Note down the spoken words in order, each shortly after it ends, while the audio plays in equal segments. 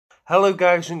Hello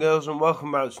guys and girls and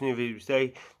welcome back to a new video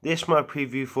today. This is my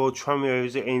preview for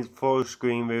Tranmere against Forest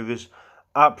Green Rovers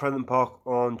at Prenton Park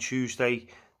on Tuesday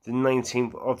the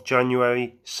 19th of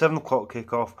January, 7 o'clock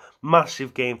kickoff.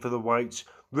 Massive game for the Whites.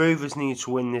 Rovers need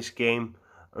to win this game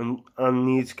and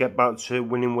need to get back to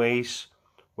winning ways.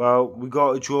 Well, we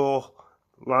got a draw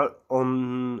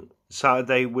on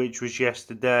Saturday, which was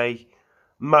yesterday.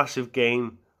 Massive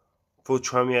game for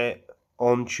Tranmere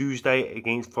on Tuesday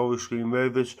against Forest Green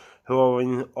Rovers,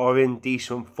 who are in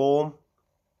decent form.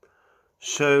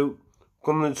 So,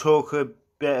 I'm going to talk a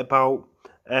bit about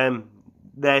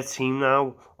their team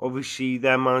now. Obviously,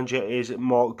 their manager is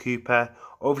Mark Cooper.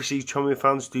 Obviously, Tranmere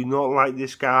fans do not like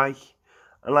this guy,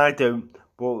 and I don't.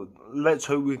 But let's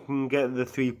hope we can get the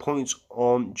 3 points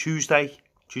on Tuesday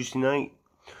night.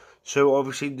 So,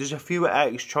 obviously, there's a few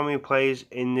ex-Tranmere players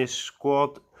in this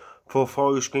squad for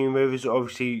Forest Green Rovers.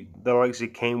 Obviously, the likes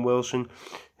of Kane Wilson,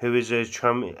 who is an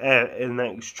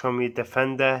ex-Tranmere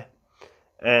defender.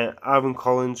 Aaron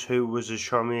Collins, who was a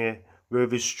Tranmere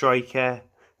Rovers striker,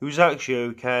 who was actually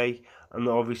okay. And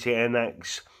obviously an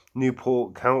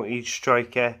ex-Newport County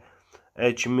striker,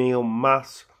 Jamil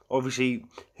Matt, obviously,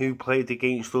 who played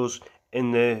against us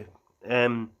in the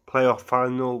playoff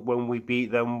final when we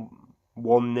beat them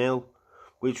 1-0.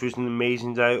 Which was an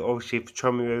amazing day, obviously, for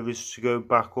Tranmere Rovers to go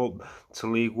back up to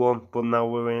League One, but now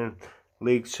we're in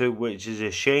League Two, which is a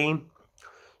shame.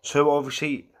 So,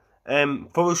 obviously,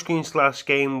 Forest Green's last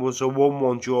game was a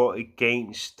 1-1 draw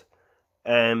against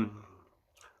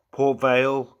Port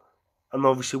Vale, and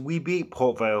obviously we beat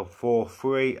Port Vale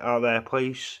 4-3 at their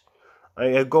place.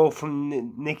 A goal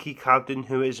from Nicky Cadden,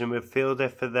 who is a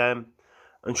midfielder for them,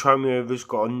 and Tranmere Rovers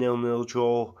got a 0-0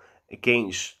 draw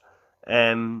against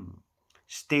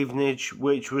Stevenage,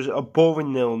 which was a boring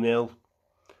 0-0.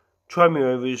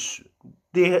 Tranmere Rovers,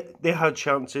 they had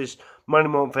chances. Manny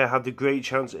Montfort had a great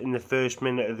chance in the first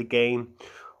minute of the game.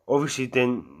 Obviously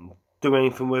didn't do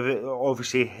anything with it.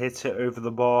 Obviously hit it over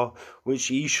the bar, which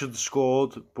he should have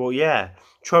scored. But yeah,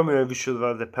 Tranmere Rovers should have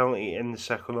had the penalty in the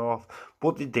second half,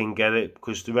 but they didn't get it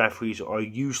because the referees are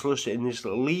useless in this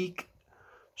league.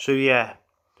 So yeah.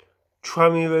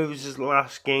 Tranmere Rovers'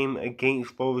 last game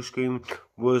against Forest Green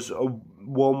was a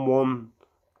 1-1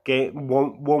 game,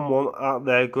 1-1 at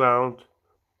their ground.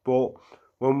 But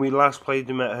when we last played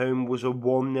them at home was a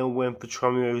 1-0 win for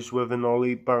Tranmere Rovers with an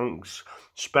Ollie Banks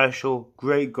special.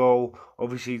 Great goal,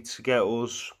 obviously, to get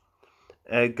us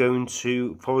going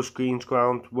to Forest Green's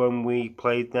ground when we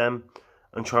played them.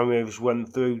 And Tranmere Rovers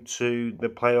went through to the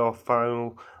playoff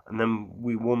final, and then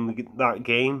we won that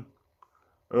game.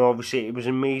 And obviously, it was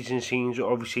amazing scenes,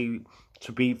 obviously,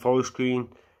 to beat Forest Green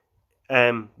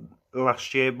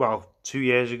last year, well, 2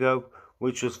 years ago,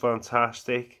 which was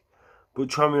fantastic. But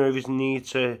Tranmere Rovers need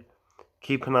to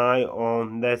keep an eye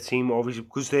on their team, obviously,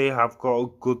 because they have got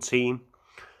a good team.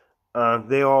 And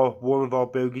they are one of our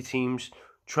bogey teams.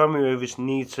 Tranmere Rovers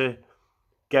need to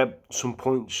get some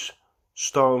points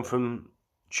starting from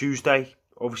Tuesday,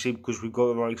 obviously, because we've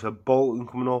got the likes of Bolton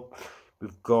coming up.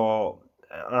 We've got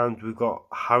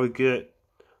Harrogate.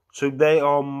 So they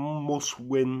are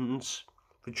must-wins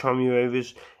for Tranmere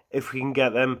Rovers. If we can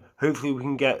get them, hopefully we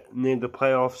can get near the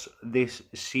playoffs this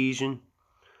season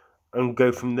and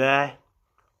go from there.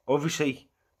 Obviously,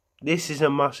 this is a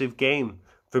massive game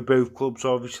for both clubs,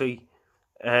 obviously.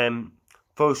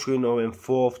 Forest Green are in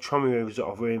 4th, Tranmere Rovers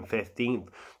are in 15th.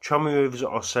 Tranmere Rovers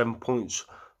are 7 points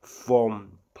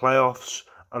from playoffs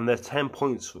and they're 10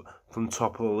 points from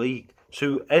top of the league.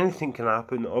 So anything can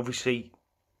happen. Obviously,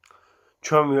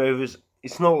 Tranmere Rovers,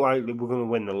 it's not likely we're going to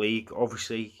win the league,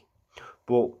 obviously,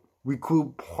 but we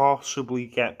could possibly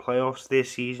get playoffs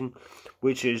this season,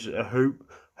 which is a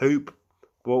hope.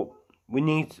 But we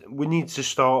need to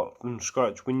start from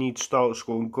scratch. We need to start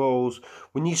scoring goals.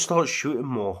 We need to start shooting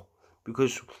more,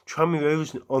 because Tranmere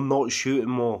Rovers are not shooting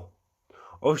more.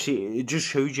 Obviously, it just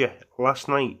showed you last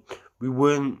night we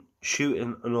weren't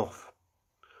shooting enough.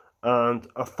 And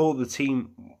I thought the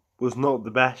team was not the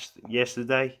best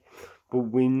yesterday, but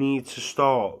we need to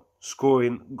start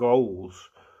scoring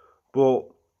goals. But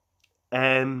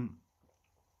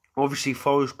obviously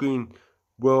Forest Green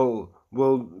will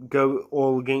go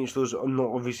all against us and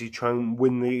not obviously try and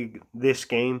win this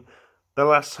game. The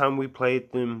last time we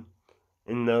played them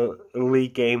in the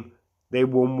league game, they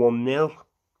won 1-0,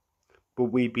 but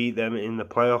we beat them in the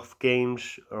playoff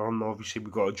games, and obviously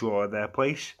we got a draw at their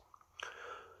place.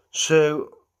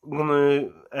 So, I'm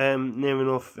going to, near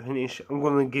enough finish, I'm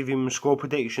going to give you my score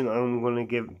prediction, and I'm going to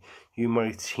give you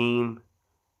my team,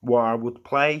 what I would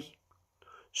play.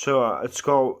 So, I'd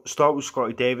start with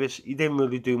Scotty Davis. He didn't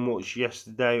really do much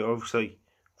yesterday, obviously,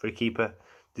 for a keeper.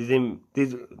 They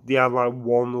had like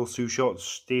 1 or 2 shots,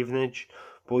 Stevenage.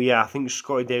 But yeah, I think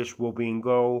Scotty Davis will be in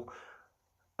goal.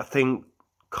 I think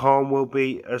Khan will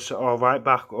be as our right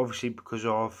back, obviously because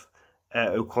of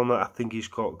O'Connor. I think he's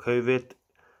got COVID.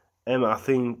 I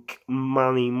think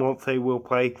Manny Monte will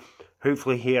play.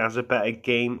 Hopefully he has a better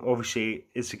game. Obviously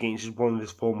it's against one of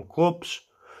his former clubs.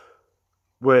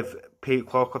 With Peter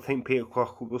Clark, I think Peter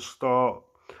Clark will start.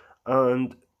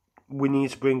 And we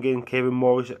need to bring in Kevin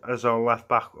Morris as our left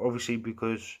back, obviously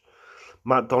because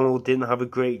Matt Donald didn't have a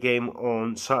great game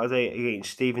on Saturday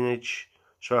against Stevenage,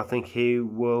 so I think he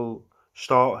will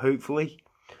start, hopefully.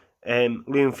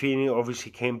 Liam Feeney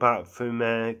obviously came back from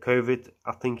COVID.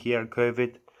 I think he had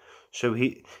COVID, so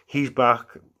he's back,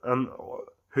 and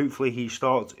hopefully he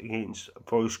starts against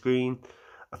Forest Green.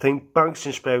 I think Banks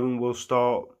and Sperling will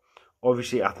start.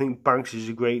 Obviously, I think Banks is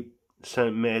a great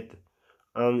centre mid.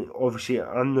 And obviously,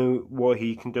 I know what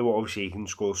he can do. Obviously, he can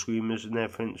score screamers and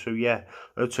everything. So yeah,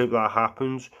 let's hope that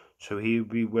happens. So he'll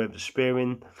be with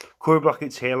Spearing. Corey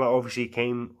Blackett-Taylor obviously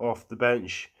came off the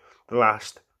bench the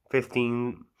last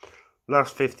 15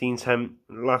 to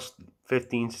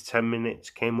 10 minutes.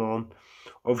 Came on.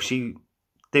 Obviously,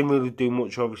 didn't really do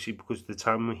much. Obviously, because of the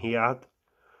time he had,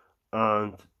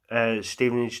 and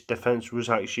Stevenage defence was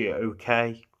actually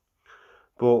okay,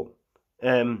 but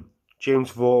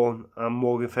James Vaughan and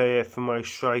Morgan Ferrier for my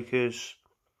strikers.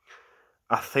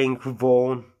 I think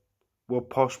Vaughan will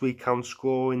possibly can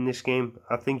score in this game.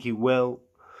 I think he will.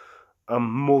 And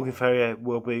Morgan Ferrier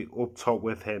will be up top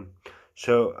with him.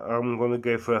 So I'm going to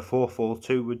go for a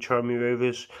 4-4-2 with Tranmere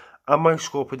Rovers. And my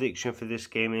score prediction for this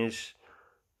game is,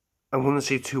 I'm going to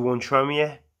say 2-1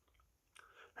 Tranmere.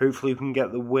 Hopefully we can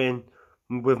get the win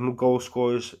with my goal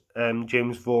scorers,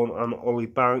 James Vaughan and Ollie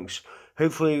Banks.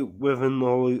 Hopefully with an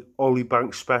Ollie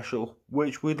Banks special,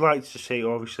 which we'd like to see,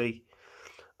 obviously.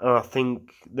 And I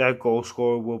think their goal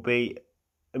scorer will be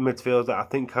a midfielder. I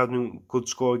think Cadden could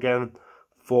score again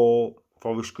for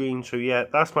Forest Green. So yeah,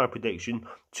 that's my prediction,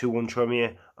 2-1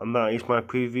 Tranmere. And that is my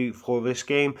preview for this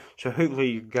game. So hopefully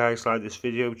you guys like this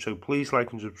video. So please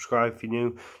like and subscribe if you're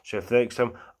new. So for next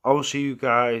time, I'll see you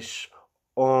guys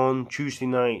on Tuesday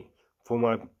night for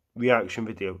my reaction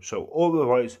video. So all the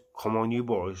lights, come on you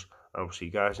boys. I'll see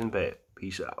you guys in a bit.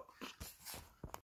 Peace out.